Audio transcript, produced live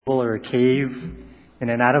or a cave in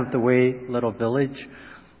an out-of-the-way little village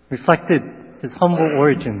reflected his humble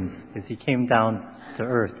origins as he came down to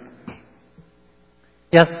earth.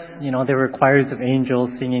 Yes, there were choirs of angels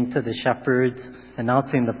singing to the shepherds,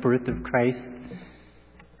 announcing the birth of Christ.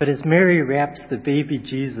 But as Mary wraps the baby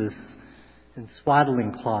Jesus in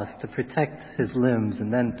swaddling cloths to protect his limbs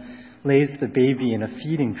and then lays the baby in a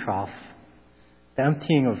feeding trough, the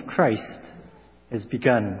emptying of Christ has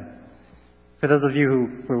begun. For those of you who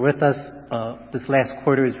were with us this last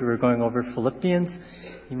quarter as we were going over Philippians,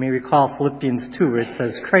 you may recall Philippians 2, where it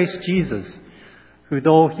says, Christ Jesus, who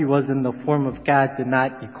though he was in the form of God, did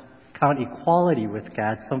not count equality with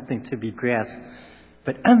God something to be grasped,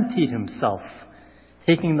 but emptied himself,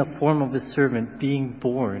 taking the form of a servant, being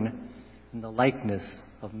born in the likeness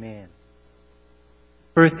of man.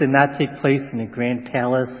 Birth did not take place in a grand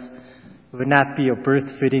palace. It would not be a birth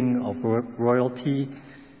fitting of royalty.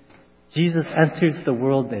 Jesus enters the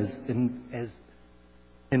world as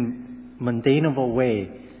in mundane of a way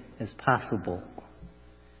as possible.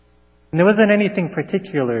 And there wasn't anything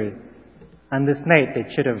particular on this night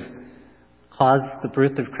that should have caused the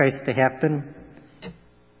birth of Christ to happen.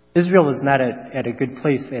 Israel was not at a good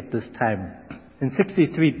place at this time. In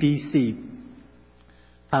 63 BC,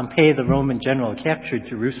 Pompey, the Roman general, captured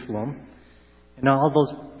Jerusalem, and all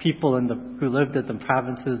those people who lived in the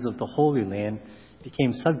provinces of the Holy Land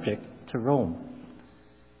became subject to Rome.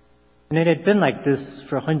 And it had been like this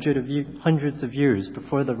for hundreds of years.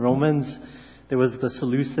 Before the Romans, there was the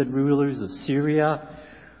Seleucid rulers of Syria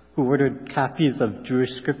who ordered copies of Jewish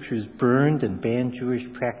scriptures burned and banned Jewish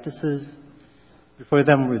practices. Before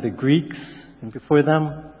them were the Greeks, and before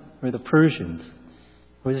them were the Persians.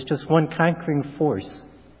 It was just one conquering force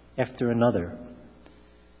after another.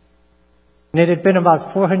 And it had been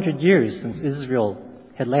about 400 years since Israel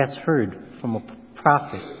had last heard from a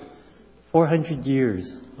prophet. 400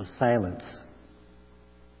 years of silence.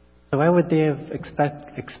 So why would they have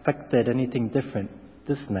expected anything different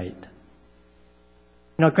this night?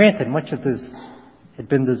 Granted, much of this had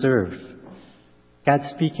been deserved. God,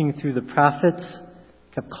 speaking through the prophets,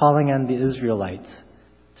 kept calling on the Israelites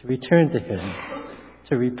to return to him,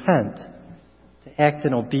 to repent, to act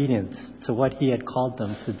in obedience to what he had called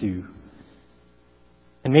them to do.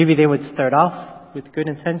 And maybe they would start off with good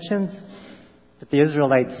intentions, but the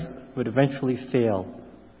Israelites would eventually fail.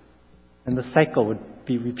 And the cycle would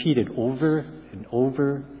be repeated over and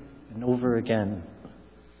over and over again.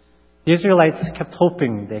 The Israelites kept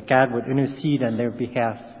hoping that God would intercede on their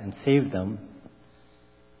behalf and save them.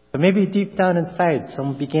 But maybe deep down inside,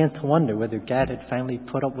 some began to wonder whether God had finally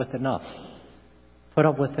put up with enough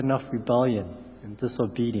rebellion and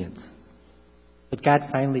disobedience. Had God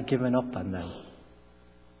finally given up on them?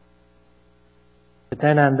 But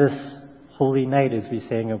then on this holy night, as we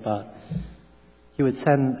sang about, he would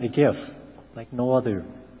send a gift like no other,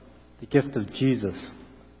 the gift of Jesus.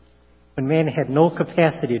 When man had no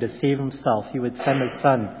capacity to save himself, he would send his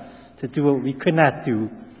son to do what we could not do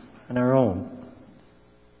on our own.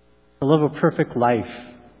 To live a perfect life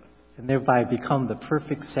and thereby become the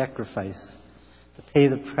perfect sacrifice to pay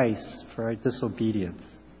the price for our disobedience.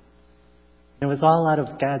 And it was all out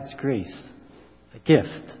of God's grace, a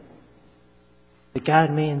gift. The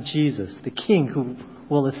God-man Jesus, the King who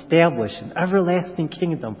will establish an everlasting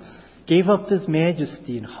kingdom, gave up his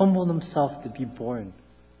majesty and humbled himself to be born.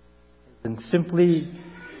 And simply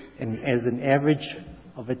and as an average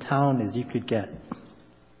of a town as you could get.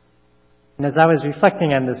 And as I was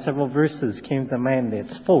reflecting on this, several verses came to mind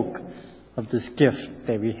that spoke of this gift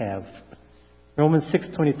that we have. Romans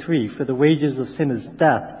 6:23, for the wages of sin is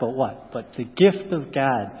death, but what? But the gift of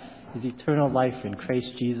God is eternal life in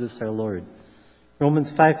Christ Jesus our Lord. Romans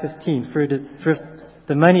 5:15, for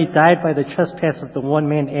the many died by the trespass of the one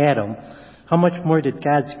man Adam, how much more did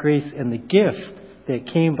God's grace and the gift that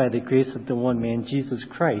came by the grace of the one man Jesus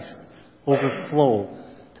Christ overflow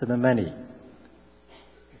to the many?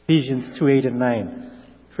 Ephesians 2:8 and 9,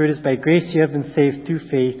 for it is by grace you have been saved through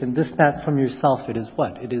faith, and this not from yourself. It is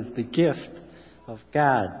what? It is the gift of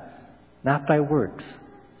God, not by works,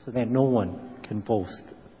 so that no one can boast.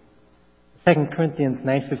 2 Corinthians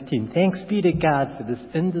 9:15, thanks be to God for this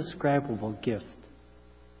indescribable gift.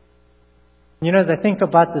 As I think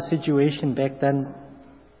about the situation back then,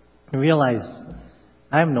 I realize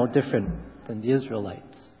I'm no different than the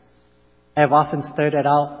Israelites. I have often started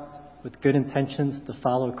out with good intentions to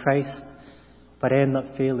follow Christ, but I end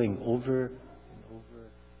up failing over and over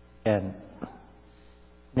again.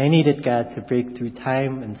 And I needed God to break through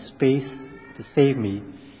time and space to save me,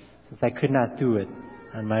 since I could not do it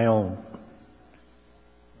on my own.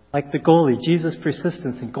 Like the goalie, Jesus'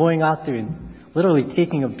 persistence in going out there and literally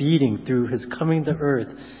taking a beating through his coming to earth,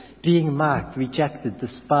 being mocked, rejected,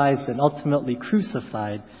 despised, and ultimately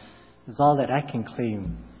crucified is all that I can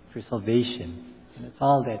claim for salvation. And it's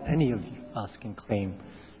all that any of us can claim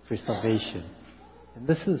for salvation. And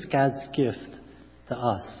this is God's gift to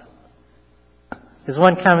us. As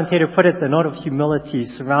one commentator put it, the note of humility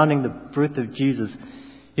surrounding the birth of Jesus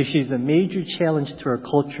issues a major challenge to our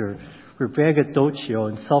culture where braggadocio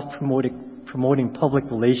and self-promoting public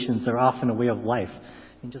relations are often a way of life.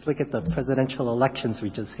 And just look at the presidential elections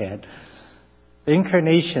we just had. The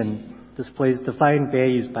incarnation displays divine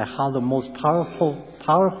values by how the most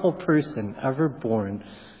powerful person ever born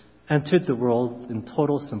entered the world in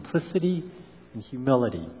total simplicity and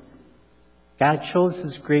humility. God shows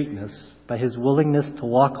His greatness by His willingness to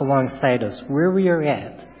walk alongside us where we are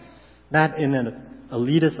at, not in an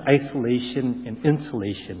elitist isolation and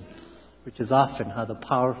insulation, which is often how the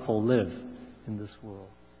powerful live in this world.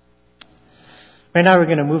 Right now we're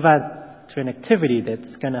going to move on to an activity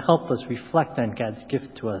that's going to help us reflect on God's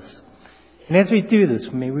gift to us. And as we do this,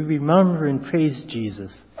 may we remember and praise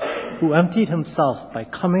Jesus, who emptied Himself by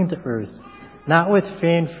coming to earth, not with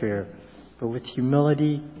fanfare, but with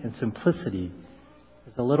humility and simplicity,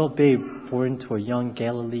 as a little babe born to a young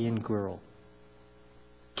Galilean girl.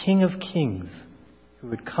 King of Kings, who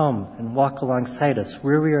would come and walk alongside us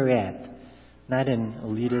where we are at, not in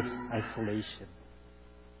elitist isolation.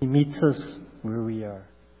 He meets us where we are,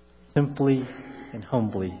 simply and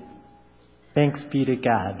humbly. Thanks be to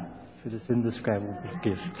God for this indescribable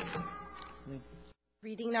gift.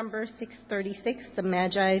 Reading number 636, the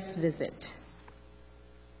Magi's Visit.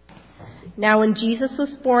 Now when Jesus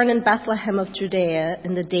was born in Bethlehem of Judea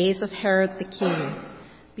in the days of Herod the king,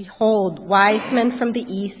 behold, wise men from the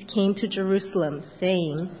east came to Jerusalem,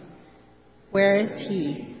 saying, Where is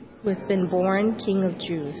he who has been born King of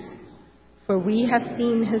Jews? For we have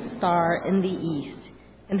seen his star in the east,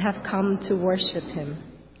 and have come to worship him.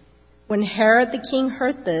 When Herod the king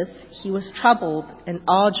heard this, he was troubled, and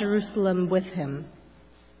all Jerusalem with him.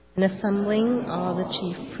 And assembling all the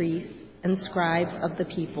chief priests and scribes of the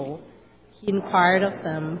people, he inquired of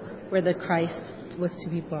them where the Christ was to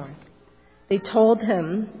be born. They told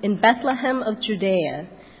him, In Bethlehem of Judea,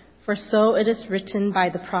 for so it is written by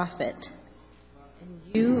the prophet, And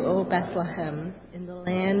you, O Bethlehem, in the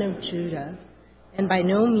land of Judah, and by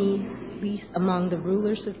no means least among the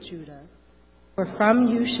rulers of Judah, for from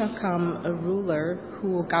you shall come a ruler who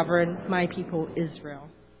will govern my people Israel.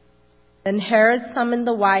 Then Herod summoned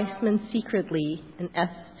the wise men secretly and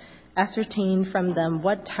ascertained from them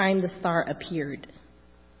what time the star appeared.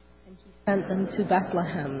 And he sent them to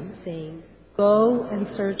Bethlehem, saying, Go and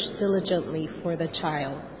search diligently for the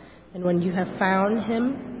child, and when you have found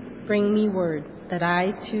him, bring me word, that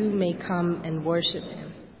I too may come and worship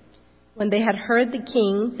him. When they had heard the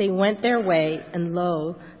king, they went their way, and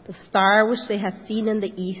lo, the star which they had seen in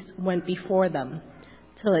the east went before them,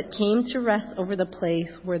 till it came to rest over the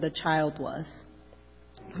place where the child was.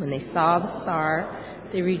 When they saw the star,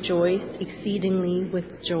 they rejoiced exceedingly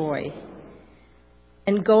with joy.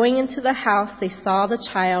 And going into the house, they saw the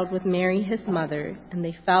child with Mary his mother, and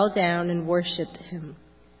they fell down and worshipped him.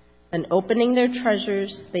 Then opening their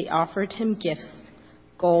treasures, they offered him gifts,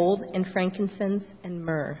 gold and frankincense and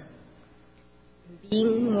myrrh.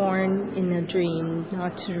 Being warned in a dream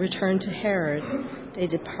not to return to Herod, they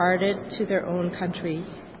departed to their own country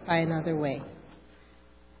by another way.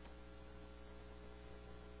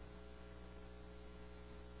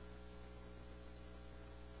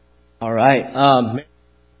 All right.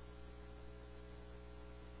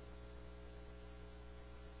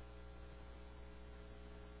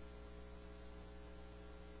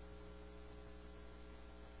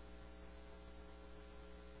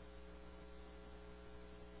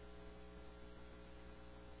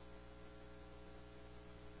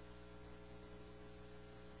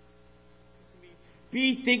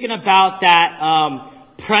 Be thinking about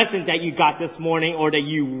that present that you got this morning or that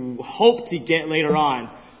you hope to get later on,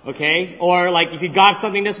 okay? Or like if you got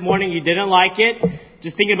something this morning, you didn't like it,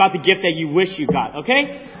 just thinking about the gift that you wish you got,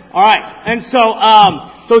 okay? Alright, and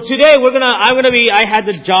so today I had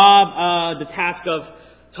the job, the task of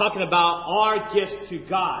talking about our gifts to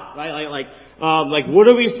God, right? Like what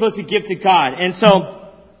are we supposed to give to God?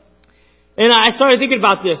 And I started thinking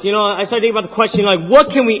about this, I started thinking about the question, like, what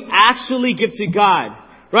can we actually give to God?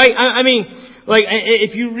 Right? I mean, like,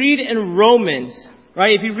 if you read in Romans,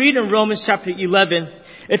 right? If you read in Romans chapter 11,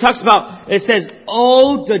 it says,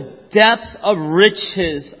 oh, the depths of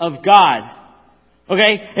riches of God.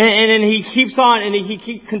 Okay? And then he keeps on, and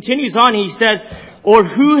he continues on, he says, or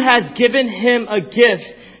who has given him a gift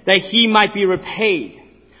that he might be repaid?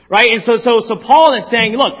 Right? And so Paul is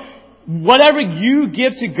saying, look, whatever you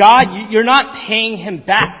give to God, you're not paying Him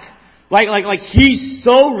back. Like He's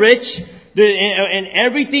so rich, and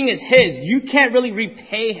everything is His. You can't really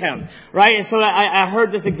repay Him. Right? And so I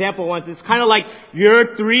heard this example once. It's kind of like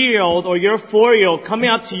your 3-year-old or your 4-year-old coming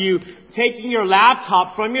up to you, taking your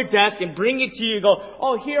laptop from your desk and bringing it to you and go,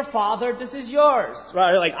 oh, here, Father, this is yours.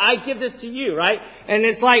 Right? Like, I give this to you, right? And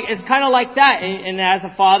it's kind of like that. And as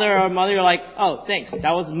a father or a mother, you're like, oh, thanks.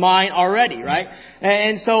 That was mine already, right?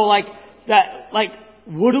 And so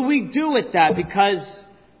what do we do with that? Because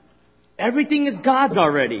everything is God's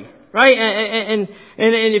already, right? And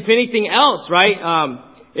if anything else, right?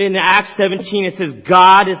 In Acts 17, it says,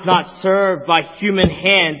 God is not served by human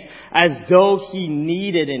hands as though He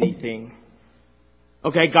needed anything.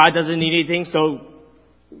 Okay, God doesn't need anything, so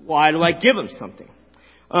why do I give Him something?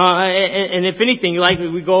 And if anything, like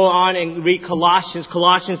we go on and read Colossians.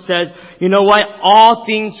 Colossians says, you know what? All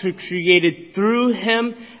things were created through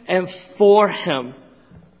Him and for Him.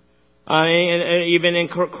 And even in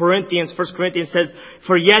Corinthians, 1 Corinthians says,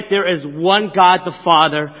 for yet there is one God the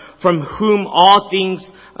Father, from whom are all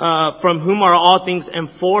things, and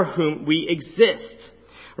for whom we exist.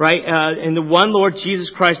 Right? And the one Lord Jesus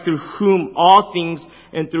Christ, through whom all things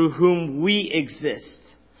and through whom we exist.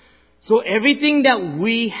 So everything that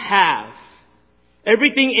we have,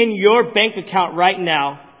 everything in your bank account right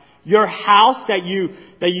now, your house that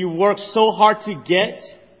you work so hard to get,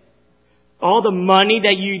 all the money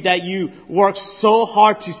that you work so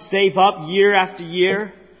hard to save up year after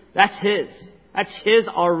year, that's His. That's His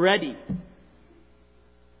already.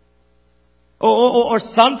 Or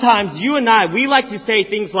sometimes you and I, we like to say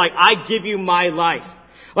things like, I give you my life.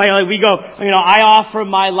 Like we go, I offer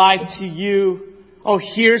my life to you. Oh,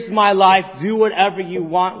 here's my life. Do whatever you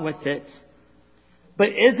want with it. But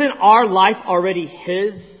isn't our life already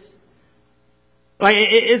His? Like,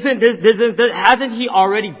 hasn't He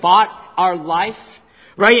already bought our life?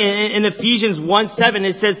 Right? In Ephesians 1:7,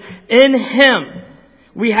 it says, in Him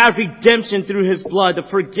we have redemption through His blood, the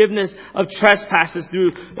forgiveness of trespasses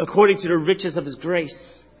according to the riches of His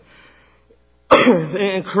grace.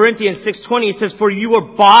 In Corinthians 6:20, it says, for you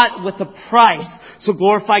were bought with a price, so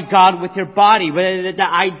glorify God with your body. But the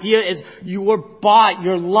idea is you were bought,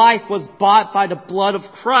 your life was bought by the blood of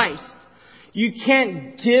Christ. You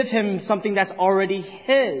can't give Him something that's already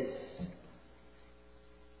His.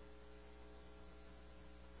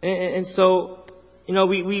 And so,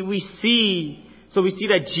 we see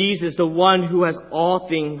that Jesus, the one who has all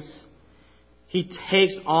things, He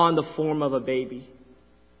takes on the form of a baby.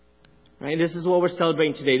 Right? This is what we're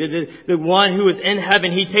celebrating today. The one who is in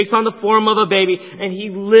heaven, He takes on the form of a baby and He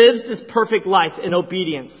lives this perfect life in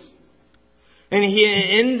obedience. And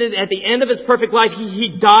at the end of His perfect life,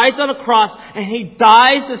 He dies on a cross and He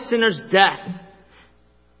dies a sinner's death.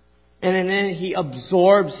 And then He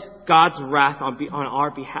absorbs God's wrath on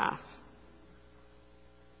our behalf.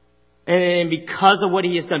 And because of what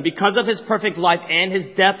He has done, because of His perfect life and His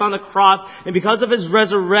death on the cross, and because of His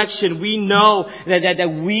resurrection, we know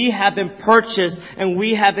that we have been purchased and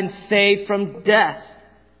we have been saved from death.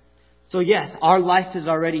 So yes, our life is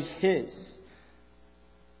already His.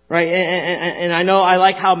 Right? And I know I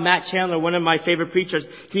like how Matt Chandler, one of my favorite preachers,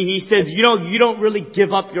 he says, you don't really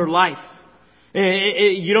give up your life.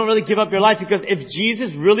 You don't really give up your life, because if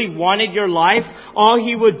Jesus really wanted your life, all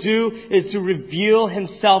He would do is to reveal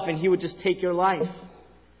Himself and He would just take your life.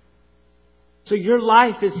 So your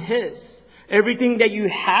life is His. Everything that you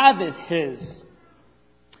have is His.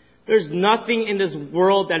 There's nothing in this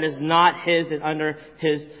world that is not His and under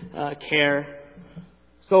His care.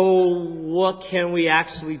 So what can we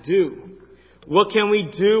actually do? What can we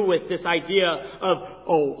do with this idea of,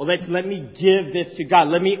 let me give this to God.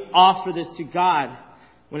 Let me offer this to God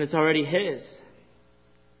when it's already His.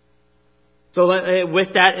 So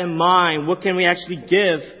with that in mind, what can we actually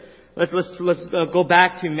give? Let's go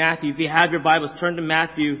back to Matthew. If you have your Bibles, turn to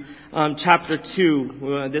Matthew chapter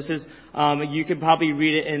 2. This is you can probably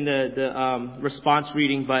read it in the response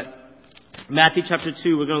reading, but Matthew chapter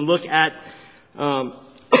 2. We're going to look at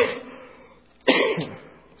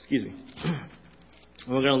excuse me.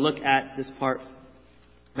 We're going to look at this part.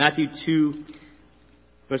 Matthew 2,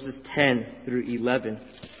 verses 10 through 11.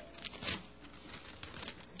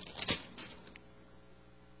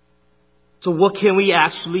 So what can we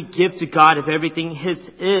actually give to God if everything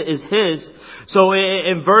is His? So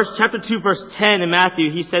in chapter 2, verse 10 in Matthew,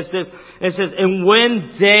 he says this. It says, and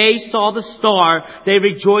when they saw the star, they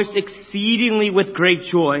rejoiced exceedingly with great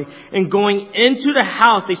joy. And going into the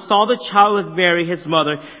house, they saw the child with Mary, His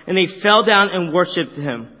mother, and they fell down and worshipped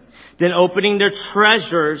Him. Then opening their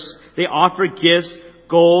treasures, they offered gifts,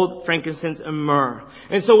 gold, frankincense, and myrrh.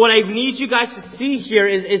 And so what I need you guys to see here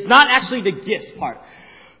is not actually the gifts part.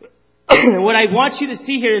 What I want you to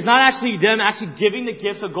see here is not actually them actually giving the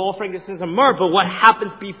gifts of gold, frankincense, and myrrh, but what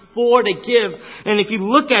happens before they give. And if you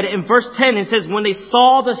look at it in verse 10, it says, when they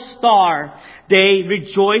saw the star, they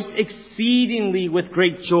rejoiced exceedingly with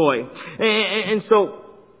great joy. And so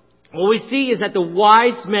what we see is that the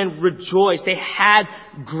wise men rejoiced. They had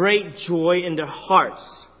great joy in their hearts.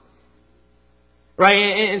 Right?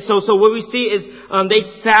 And so what we see is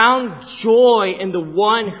they found joy in the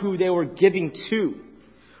one who they were giving to.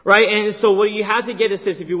 Right? And so what you have to get is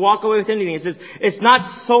this. If you walk away with anything, it says, it's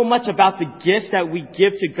not so much about the gift that we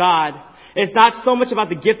give to God. It's not so much about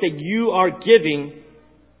the gift that you are giving,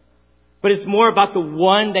 but it's more about the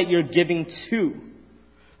one that you're giving to.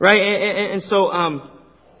 Right? And so,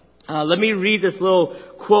 let me read this little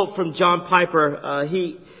quote from John Piper.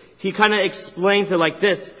 He kind of explains it like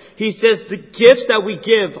this. He says, the gifts that we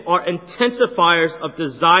give are intensifiers of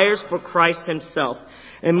desires for Christ Himself,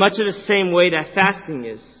 in much of the same way that fasting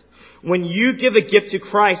is. When you give a gift to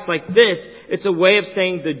Christ like this, it's a way of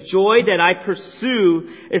saying the joy that I pursue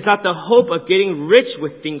is not the hope of getting rich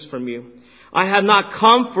with things from you. I have not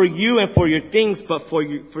come for you and for your things, but for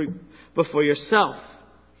yourself.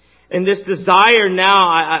 And this desire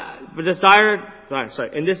now,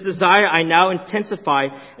 And this desire I now intensify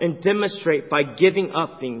and demonstrate by giving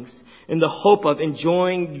up things in the hope of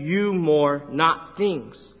enjoying you more, not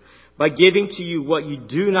things. By giving to you what you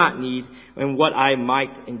do not need and what I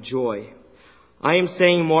might enjoy. I am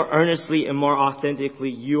saying more earnestly and more authentically,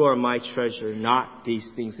 you are my treasure, not these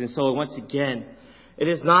things. And so once again, it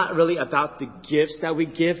is not really about the gifts that we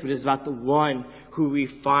give, but it is about the one who we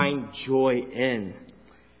find joy in.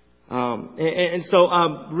 So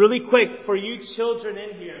really quick, for you children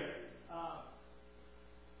in here,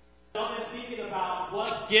 don't be thinking about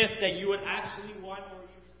what gift that you would actually want or you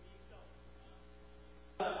receive.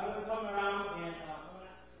 So, I'm going to come around and you can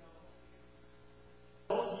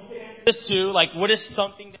answer this too. Like, what is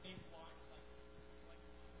something that you want?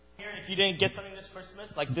 Like, if you didn't get something this Christmas,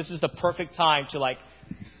 like this is the perfect time to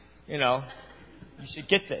you should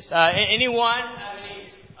get this. Anyone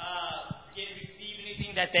receive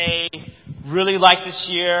anything that they really like this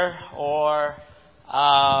year, or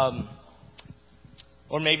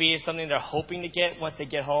maybe it's something they're hoping to get once they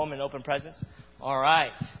get home and open presents? All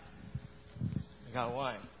right. I got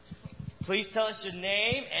one. Please tell us your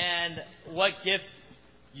name and what gift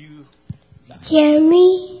you got.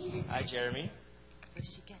 Jeremy. Hi, Jeremy. What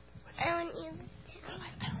did you get? I want you to I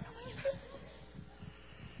don't know what you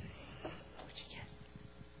got. What'd you get?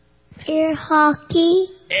 air hockey.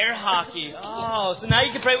 Air hockey. Oh, so now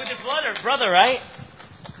you can play with your brother, right?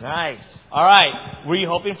 Nice. All right. Were you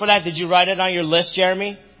hoping for that? Did you write it on your list,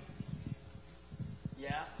 Jeremy?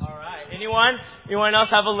 Yeah. All right. Anyone else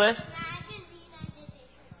have a list?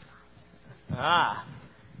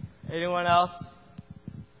 Anyone else?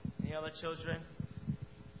 Any other children?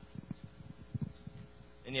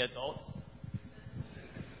 Any adults?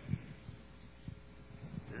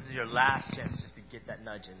 This is your last chance just to get that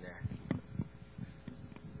nudge in there.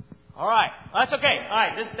 All right. That's okay. All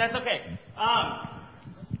right. That's okay.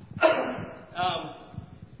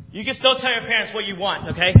 You can still tell your parents what you want,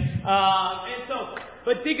 okay?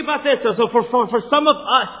 But think about this. So for some of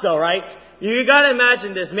us, though, right? You gotta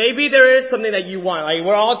imagine this. Maybe there is something that you want. Like,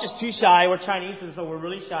 we're all just too shy. We're Chinese, and so we're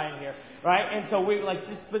really shy in here, right? And so we like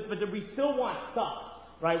this, but we still want stuff,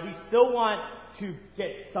 right? We still want to get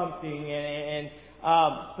something,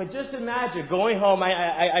 but just imagine going home.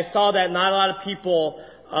 I saw that not a lot of people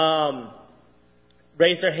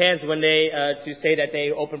raise their hands when they to say that they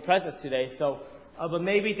opened presents today. So, but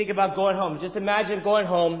maybe think about going home. Just imagine going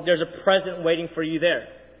home. There's a present waiting for you there.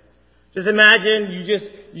 Just imagine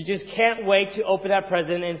you just can't wait to open that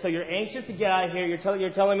present, and so you're anxious to get out of here. You're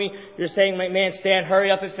telling me, you're saying, man, Stan,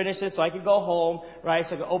 hurry up and finish this so I can go home, right?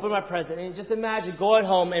 So I can open my present. And just imagine going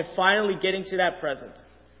home and finally getting to that present.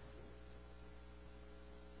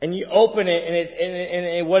 And you open it,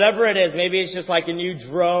 and whatever it is, maybe it's just like a new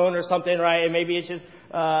drone or something, right? And maybe it's just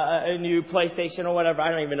a new PlayStation or whatever.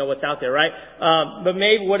 I don't even know what's out there, right? But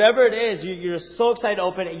maybe whatever it is, you're so excited to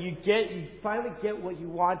open it, and you finally get what you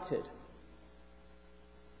wanted.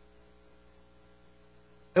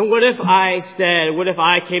 And what if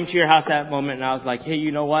I came to your house that moment and I was like, hey,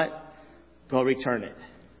 you know what? Go return it.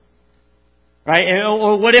 Right?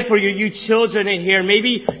 Or what if for you children in here,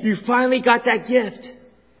 maybe you finally got that gift.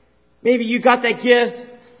 Maybe you got that gift,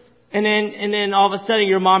 and then all of a sudden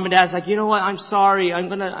your mom and dad's like, you know what? I'm sorry. I'm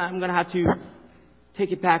gonna have to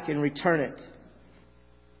take it back and return it.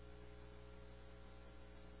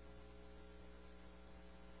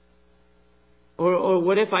 Or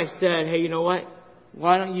what if I said, hey, you know what?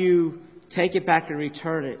 Why don't you take it back and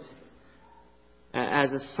return it?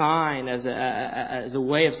 As a sign, as a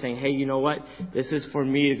way of saying, hey, you know what? This is for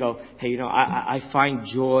me to go, hey, you know, I find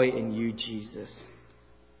joy in you, Jesus.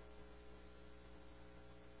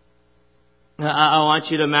 I want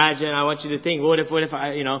you to imagine, I want you to think, what if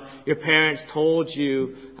I, you know, your parents told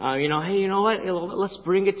you, you know, hey, you know what? Let's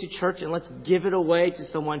bring it to church and let's give it away to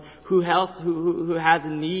someone who has a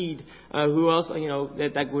need, who else, you know,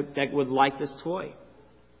 that would like this toy.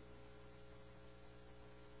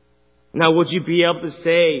 Now, would you be able to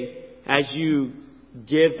say, as you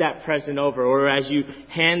give that present over, or as you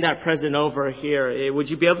hand that present over here, would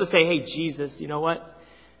you be able to say, hey, Jesus, you know what?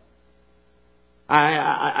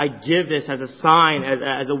 I give this as a sign,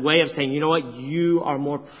 as a way of saying, you know what? You are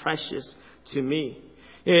more precious to me.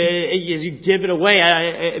 As you give it away,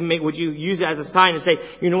 would you use it as a sign and say,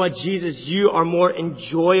 you know what, Jesus, you are more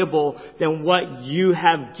enjoyable than what you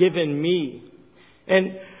have given me.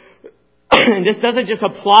 And this doesn't just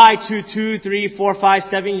apply to 2, 3, 4, 5,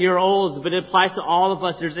 7-year-olds, but it applies to all of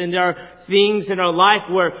us. There are things in our life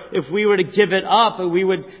where if we were to give it up, we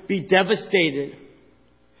would be devastated.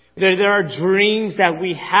 There are dreams that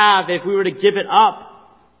we have. If we were to give it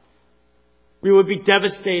up, we would be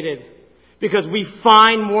devastated. Because we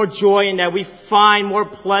find more joy in that. We find more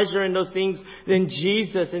pleasure in those things than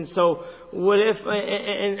Jesus. And so, what if,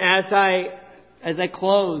 and as I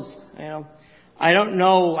close, you know, I don't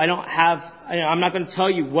know, I'm not going to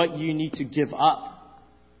tell you what you need to give up.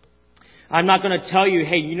 I'm not going to tell you,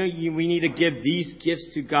 hey, you know, we need to give these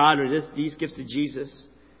gifts to God or these gifts to Jesus.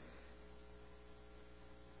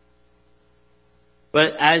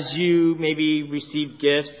 But as you maybe receive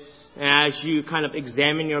gifts, and as you kind of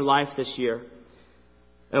examine your life this year,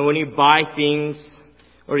 and when you buy things,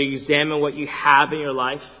 or you examine what you have in your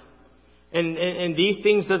life, and these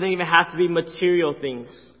things doesn't even have to be material things.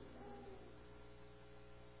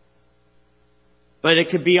 But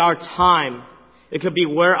it could be our time. It could be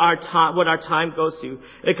what our time goes to.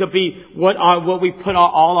 It could be what we put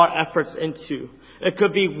all our efforts into. It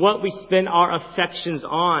could be what we spend our affections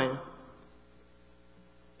on.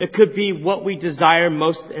 It could be what we desire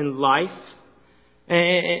most in life.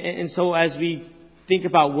 And so as we think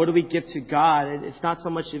about what do we give to God, it's not so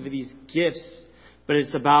much of these gifts, but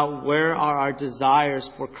it's about where are our desires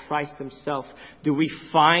for Christ Himself. Do we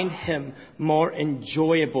find Him more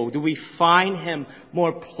enjoyable? Do we find Him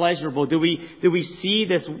more pleasurable? Do we see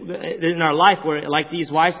this in our life where, like these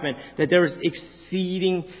wise men, that there is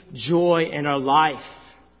exceeding joy in our life?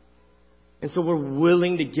 And so we're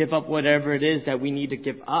willing to give up whatever it is that we need to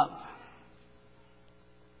give up.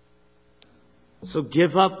 So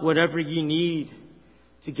give up whatever you need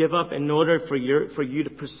to give up in order for you to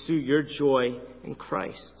pursue your joy in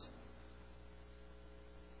Christ.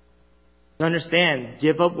 Understand,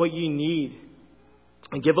 give up what you need.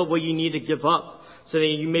 And give up what you need to give up so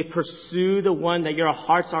that you may pursue the one that your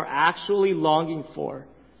hearts are actually longing for.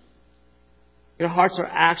 Your hearts are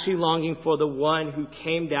actually longing for the one who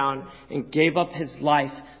came down and gave up His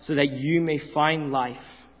life so that you may find life.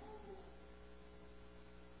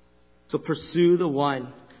 So pursue the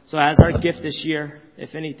one. So as our gift this year,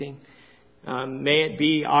 if anything, may it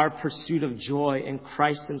be our pursuit of joy in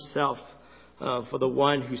Christ Himself, for the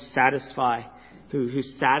one who satisfies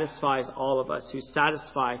all of us, who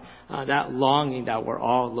satisfies that longing that we're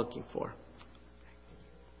all looking for.